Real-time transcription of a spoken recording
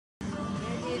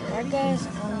Alright guys,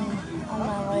 on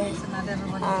my way,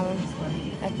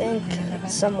 I think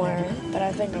somewhere, but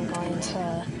I think I'm going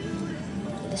to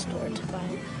the store to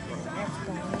buy Nerf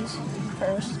guns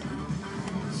first.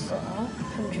 So,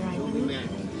 I'm driving.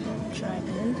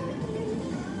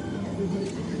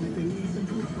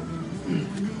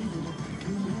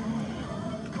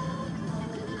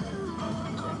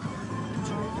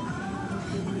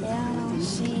 Yeah, I'll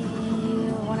see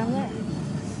you when I'm there.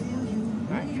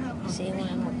 Alright, see you when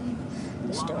I'm at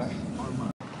the store.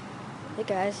 Hey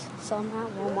guys, so I'm at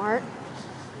Walmart.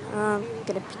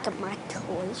 Gonna pick up my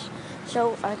toys.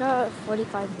 So I got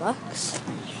 $45.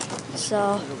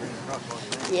 So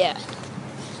yeah.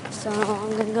 So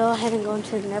I'm gonna go ahead and go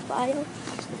into the nerf aisle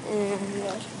and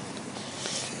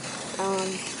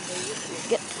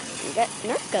get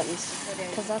nerf guns,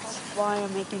 because that's why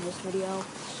I'm making this video.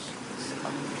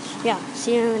 Yeah,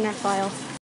 see you in the nerf aisle.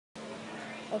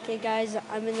 Okay guys,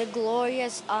 I'm in the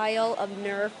glorious aisle of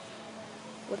nerf.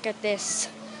 Look at this.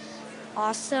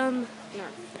 Awesome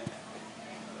nerf.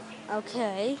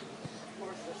 Okay.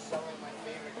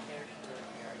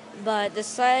 But the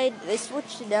side, they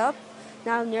switched it up.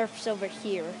 Now Nerf's over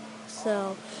here.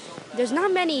 So, there's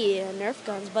not many Nerf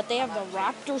guns, but they have the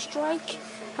Raptor Strike.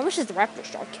 How much is the Raptor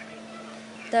Strike?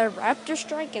 The Raptor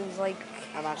Strike is like...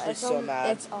 I'm actually so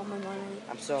mad. It's all my money.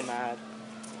 I'm so mad.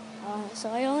 So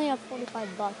I only have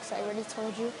 $45. I already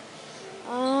told you.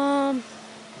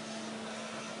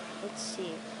 Let's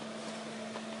see.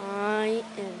 I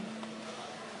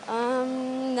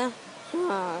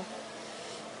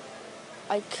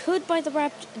could buy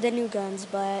the new guns,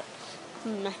 but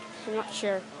I'm not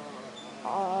sure.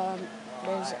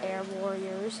 There's Air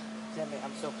Warriors. Damn it,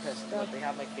 I'm so pissed. But they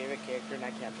have my favorite character and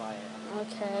I can't buy it.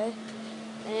 Okay.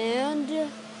 And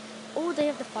they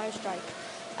have the Fire Strike.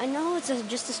 I know it's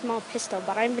just a small pistol,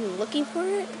 but I've been looking for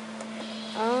it.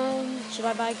 Should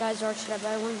I buy guys, or should I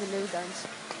buy one of the new guns?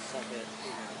 Suck it.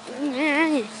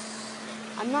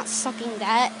 I'm not sucking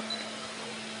that,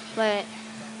 but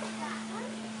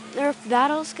Nerf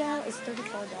Battle Scout is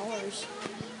 $34.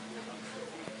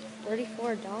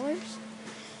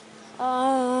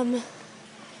 $34?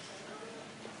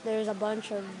 There's a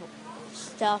bunch of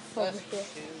stuff over here.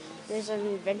 There's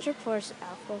an Adventure Force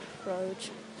Alpha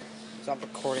Approach. So I'm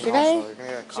recording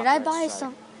Should I buy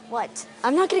some? What?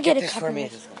 I'm not gonna get a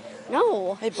copyright.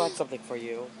 No. I bought something for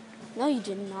you. No, you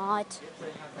did not.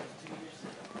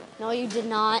 No, you did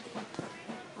not.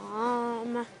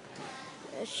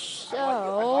 So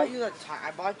I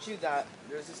bought you that.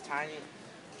 There's this tiny,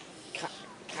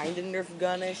 kind of Nerf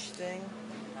gun-ish thing.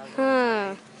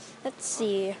 Let's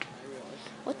see.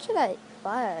 What should I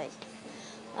buy?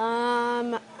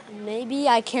 Maybe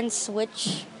I can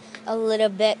switch a little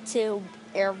bit to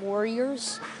Air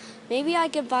Warriors. Maybe I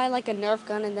could buy like a Nerf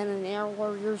gun and then an Air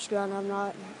Warriors gun. I'm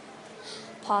not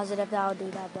positive that I'll do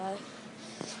that, but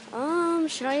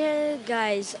should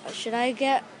I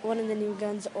get one of the new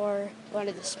guns or one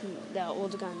of the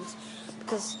old guns?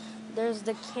 Because there's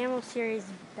the Camo Series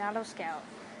Battle Scout,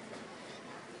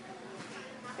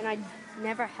 and I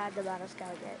never had the Battle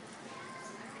Scout yet.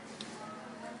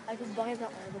 I could buy the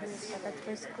Ultimate stuff. That's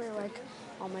basically like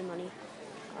all my money.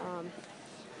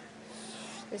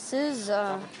 This is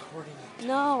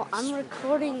no, I'm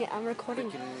recording.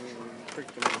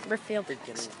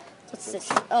 What's this?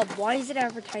 Why is it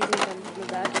advertising guns in the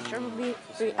back? It should be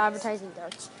advertising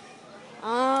darts.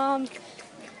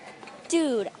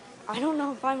 Dude, I don't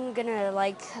know if I'm gonna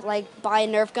like buy a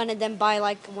Nerf gun and then buy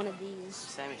like one of these.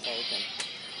 Sammy,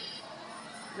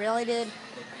 Really, dude?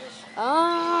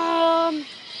 Wow.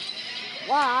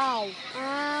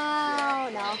 Oh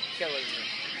no.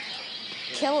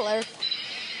 Killer.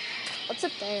 What's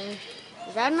up there?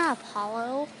 Is that an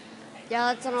Apollo?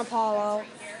 Yeah, that's an Apollo.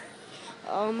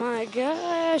 Oh my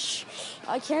gosh.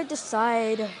 I can't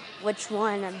decide which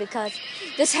one, because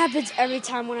this happens every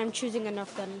time when I'm choosing a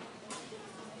Nerf gun.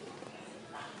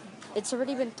 It's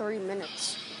already been 3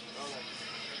 minutes.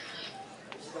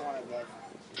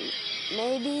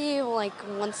 Maybe like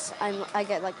once I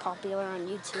get like popular on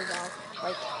YouTube,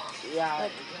 I'll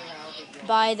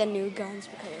buy the new guns,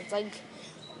 because it's like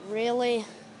really.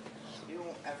 You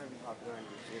won't ever be popular on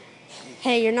YouTube.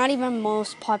 Hey, you're not even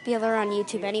most popular on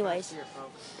YouTube anyways.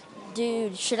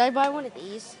 Dude, should I buy one of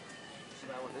these?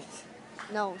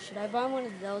 No, should I buy one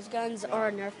of those guns or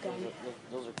a Nerf gun?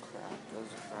 Those are crap.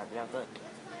 Yeah, but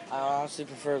I honestly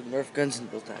prefer Nerf guns and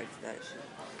those that shit.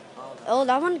 Oh,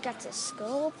 that one got a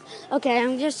scope. Okay,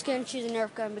 I'm just gonna choose a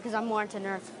Nerf gun because I'm more into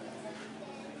Nerf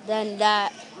than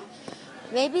that.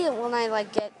 Maybe when I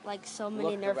like get like so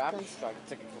many Nerf guns. It's like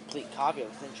a complete copy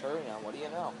of Centurion. What do you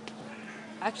know?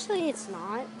 Actually, it's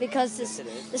not because the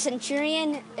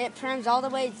Centurion, it primes all the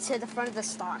way to the front of the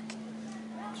stock.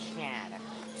 Canada.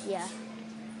 Yeah.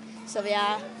 So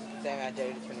yeah. Damn, I dare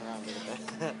you to turn around a little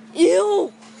bit.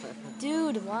 Ew!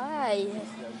 Dude, why?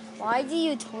 Why do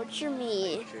you torture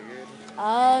me? Triggered.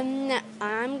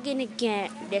 I'm gonna get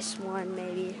this one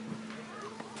maybe.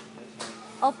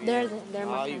 Oh, they're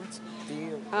my friends.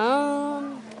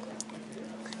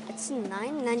 It's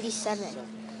 $9.97.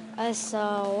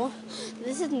 So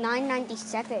this is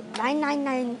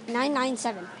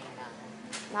 $9.97.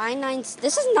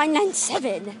 This is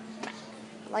 $9.97.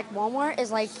 Like Walmart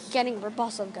is like getting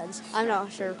ripoffs of guns. I'm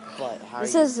not sure. But how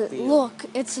This do you is feel? look.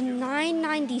 It's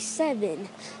 $9.97.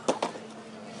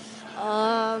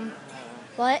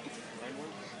 But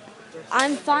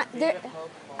I'm fine.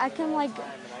 I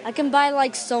can buy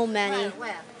like so many.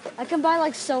 Where? I can buy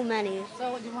like so many.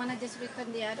 So you wanna just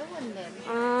return the other one then?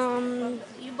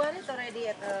 You bought it already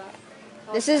at the.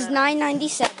 This is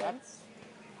 $9.97.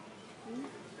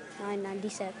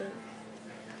 $9.97.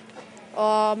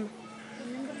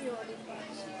 Remember you already bought.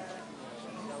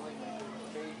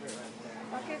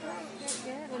 Okay, great.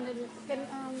 Yeah. And then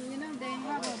you know they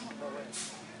have a.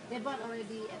 They bought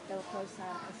already at the post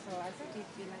office, so I thought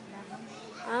you'd be like that.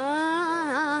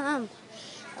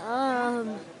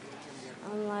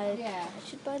 I'm like, Yeah. I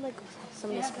should buy like some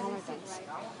of the smaller guns.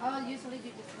 Oh, usually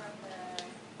you just have the.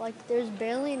 Like, there's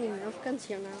barely any Nerf guns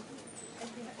here now.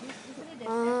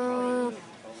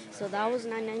 So that was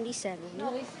 $9.97.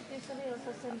 No, they usually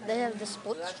also send. They have the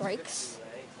split strikes.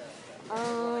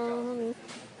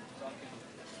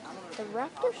 The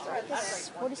Raptor strike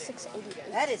is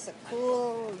 $46.88. That is a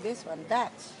cool. This one,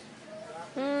 that.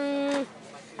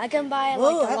 I can buy like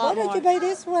a lot Why don't you more. buy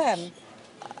this one?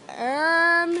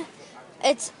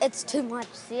 It's too much.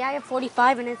 See, I have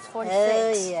 45 and it's 46.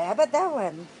 Oh yeah, how about that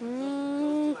one?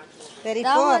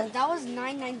 34. That was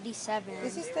 $9.97.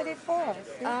 This is 34.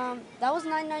 See? That was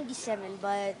 $9.97,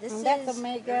 but this And that's is. the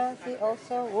mega. See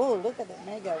also. Oh, look at the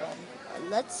mega one.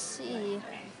 Let's see.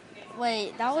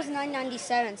 Wait, that was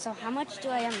 $9.97. So how much do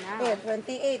I have now? Yeah,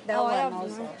 28. That Oh, one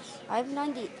also. I have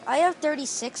 90. I have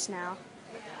 36 now.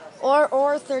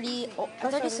 Or 30,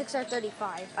 36 or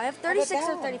 35. I have 36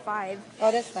 or 35.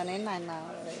 Oh, that's 29 now.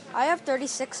 Right. I have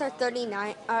 36 or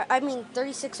 39. I mean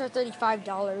 36 or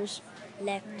 $35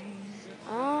 left.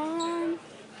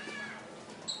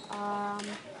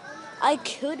 I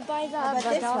could buy How that, about but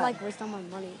this that would one? like waste all my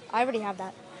money. I already have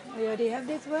that. You already have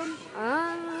this one?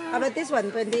 How Uh, about this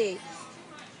one? 28.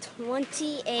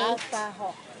 28. Alpha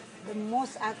Hawk. The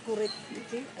most accurate.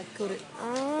 See? Accurate.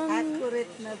 Accurate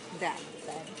that.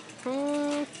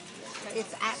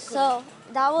 It's accurate. So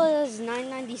that was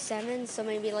 $9.97. So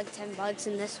maybe like $10,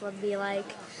 and this would be like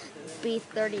be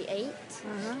 38.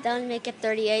 That would make it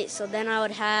 38. So then I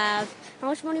would have how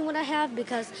much money would I have?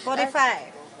 Because 45.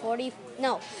 40.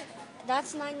 No,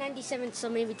 that's $9.97. So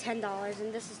maybe $10,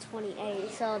 and this is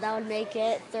 28. So that would make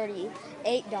it $38.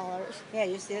 Yeah,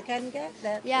 you still can get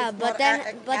that. Yeah, It's but more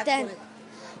then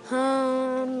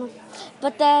accurate.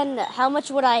 but then how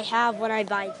much would I have when I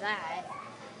buy that?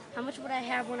 How much would I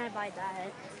have when I buy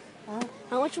that? Huh?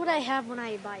 How much would I have when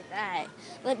I buy that?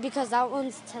 Like, because that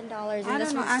one's $10 and I this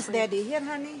don't know. one's Ask Daddy. Here,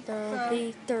 honey.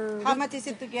 30, 30. How much is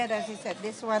it together? She said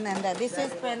this one and that. This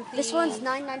is 20. This one's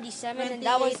 $9.97 and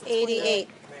that was 88.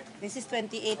 This is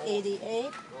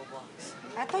 28.88.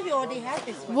 I thought you already had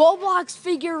this one. Roblox Look,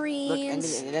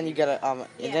 figurines. and then you get a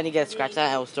and then you get to scratch that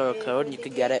and it'll store a code and you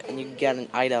could get it and you can get an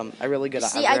item, a really good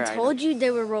See, I told you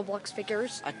there were Roblox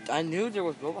figures. I knew there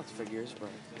was Roblox figures, but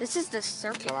This is the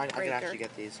circuit so I can breaker. actually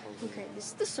get these. Okay, this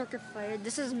is the circuit fighter.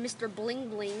 This is Mr. Bling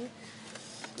Bling.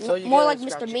 So you More gotta like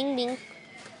Mr. scratch it. Bing Bing.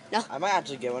 I might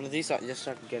actually get one of these just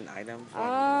so I can get an item.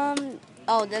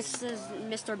 Oh, this is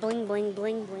Mr. Bling Bling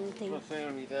Bling Bling thing. Well,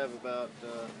 Sam, you'd have about,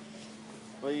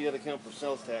 well, you got to count for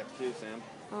sales tax too, Sam.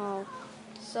 Oh,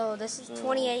 so this is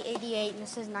 $28.88 and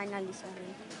this is $9.97.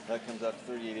 That comes out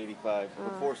to $38.85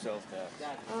 before sales tax.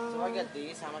 So I get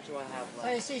these. How much do I have So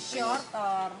left? is it short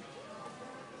or?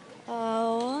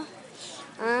 Oh,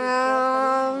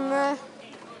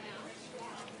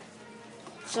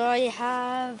 so I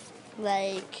have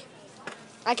like,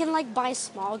 I can like buy a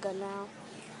small gun now.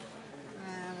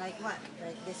 Like what?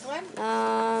 Like this one?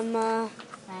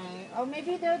 Or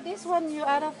maybe this one, you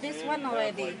out of this one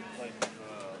already.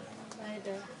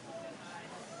 Either.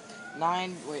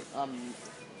 9. Wait.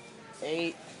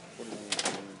 8.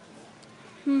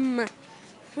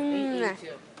 882.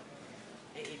 882.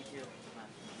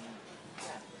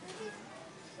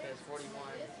 There's 41.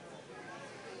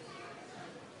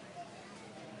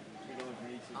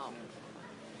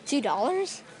 $2?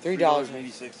 $3.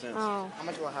 $3.86. Oh, How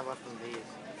much do I have left in these?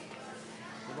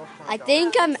 I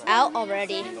think I'm out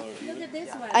already. Look at this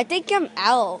one. I think I'm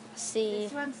out. See.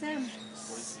 This one, Sam.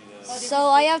 So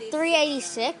I have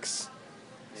 386.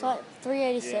 So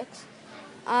 386.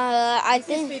 I This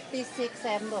think. is 56,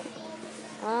 Sam. Look.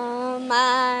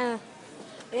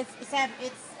 It's Sam.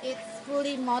 It's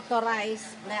fully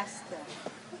motorized blaster.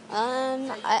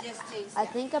 I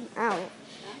think I'm out.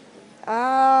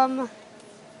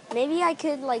 Maybe I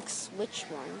could like switch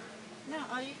one. No,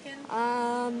 or you can.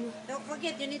 Um, Don't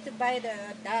forget, you need to buy the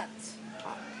dots.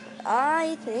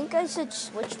 I think I should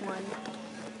switch one.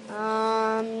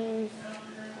 I'm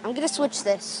gonna switch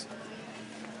this.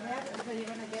 Yeah, so you're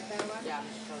gonna get that one. Yeah.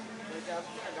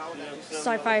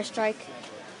 Sorry, Fire Strike.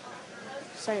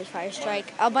 Sorry, Fire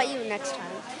Strike. I'll bite you next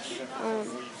time.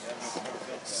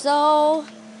 So,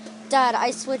 Dad,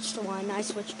 I switched one.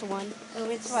 Oh,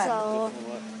 which one? So,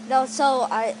 no, so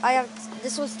I have,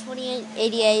 this was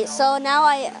 2888. So now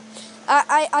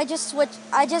I just switched,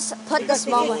 I just put the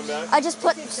small one. I just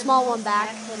put the small one back.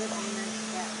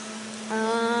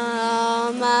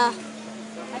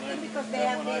 I think because they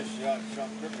have this.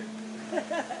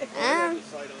 Um,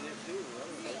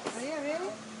 Oh, yeah,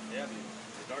 really?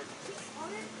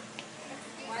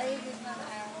 Why is it not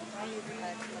out? Why is it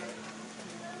like?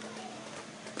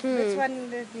 Which one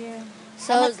did you? How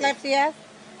so, much left do you have?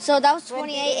 so that was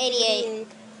 2888.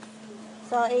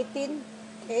 So 18,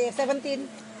 17,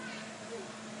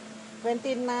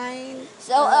 29.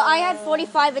 So I had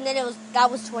 45 and then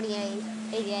that was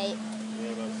 2888.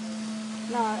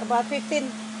 No, about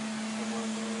 15.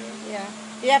 Yeah.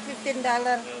 You have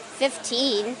 $15.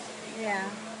 15? Yeah.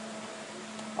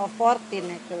 Or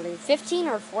 14 actually. 15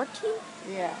 or 14?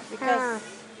 Yeah. Because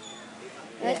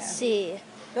Let's see.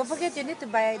 don't forget you need to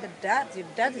buy the dots. Your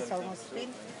dots is almost 15.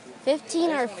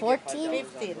 15 or 14?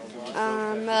 15.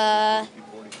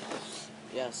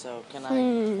 Yeah. So can I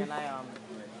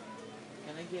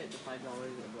get the $5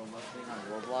 Robux thing on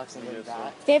Roblox and do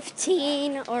that?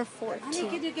 15 or Honey, 14?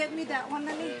 could you get me that one,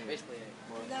 honey? Basically.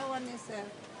 That one is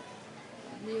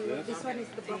new. This one is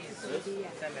the box is already.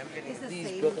 It's the These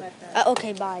same, both but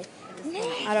Okay, bye.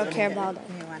 I don't care about it.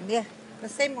 new one. Yeah, the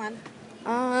same one.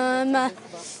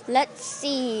 Let's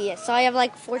see. So I have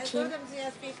like I 14. told him she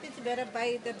has 15. You better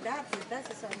buy the dots. The dots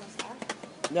is almost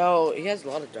out. No, he has a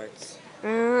lot of darts.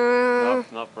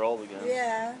 Not for all the guns.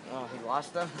 Yeah. Oh, he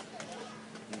lost them.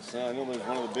 I know there's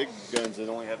one of the big guns that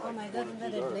only have Oh my like God!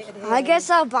 42 darts. I guess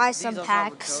I'll buy some These also have a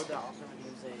packs. code that also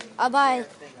use a I'll buy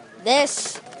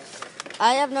this.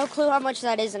 I have no clue how much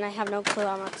that is, and I have no clue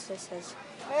how much this is.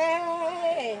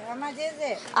 Hey, how much is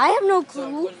it? I have no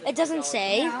clue. It doesn't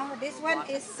say. No, this one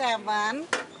is 7,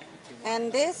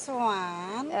 and this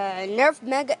one. Nerf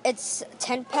Mega, its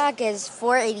 10 pack is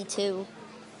 482.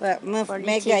 Well, 42.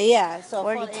 mega, yeah. So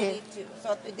 42. 482.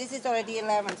 So this is already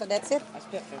 11. So that's it. I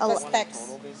spent Oh. 50 Stacks.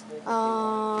 total basically.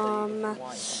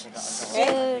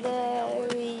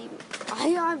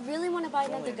 I really want to buy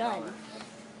another gun.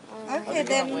 Okay,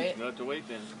 then. You have to wait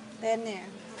then. Then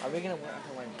yeah. Are we gonna wait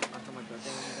until my birthday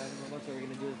when we guys Roblox, or are we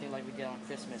gonna do the thing like we did on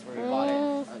Christmas where we bought it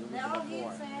the week They're all here,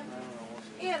 before? Sam.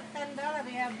 Here, $10.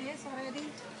 We have this already.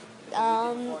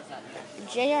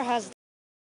 JR has